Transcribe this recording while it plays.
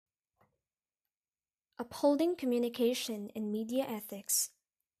Upholding communication and media ethics,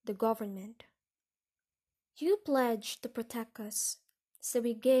 the government. You pledged to protect us, so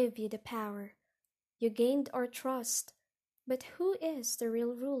we gave you the power. You gained our trust, but who is the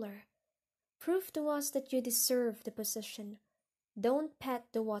real ruler? Prove to us that you deserve the position. Don't pet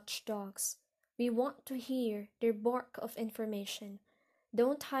the watchdogs. We want to hear their bark of information.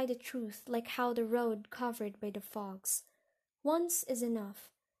 Don't hide the truth like how the road covered by the fogs. Once is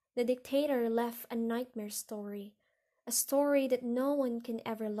enough. The dictator left a nightmare story, a story that no one can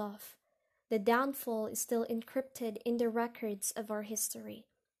ever love. The downfall is still encrypted in the records of our history.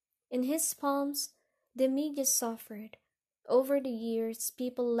 In his palms, the media suffered. Over the years,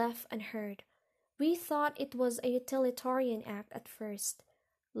 people left unheard. We thought it was a utilitarian act at first.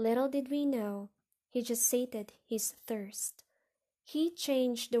 Little did we know, he just sated his thirst. He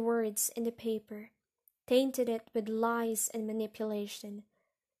changed the words in the paper, tainted it with lies and manipulation.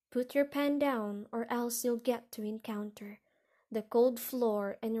 Put your pen down, or else you'll get to encounter the cold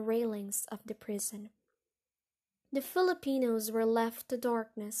floor and railings of the prison. The Filipinos were left to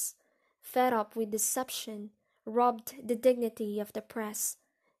darkness, fed up with deception, robbed the dignity of the press,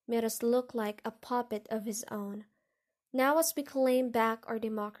 made us look like a puppet of his own. Now as we claim back our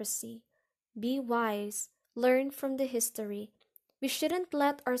democracy, be wise, learn from the history. We shouldn't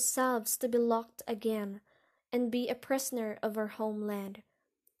let ourselves to be locked again and be a prisoner of our homeland.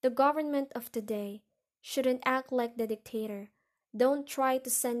 The government of today shouldn't act like the dictator. Don't try to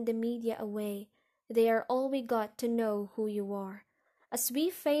send the media away. They are all we got to know who you are. As we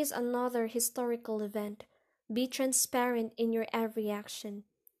face another historical event, be transparent in your every action.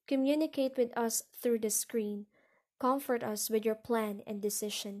 Communicate with us through the screen. Comfort us with your plan and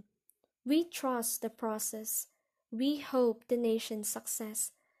decision. We trust the process. We hope the nation's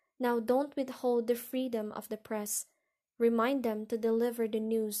success. Now don't withhold the freedom of the press. Remind them to deliver the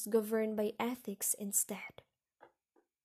news governed by ethics instead.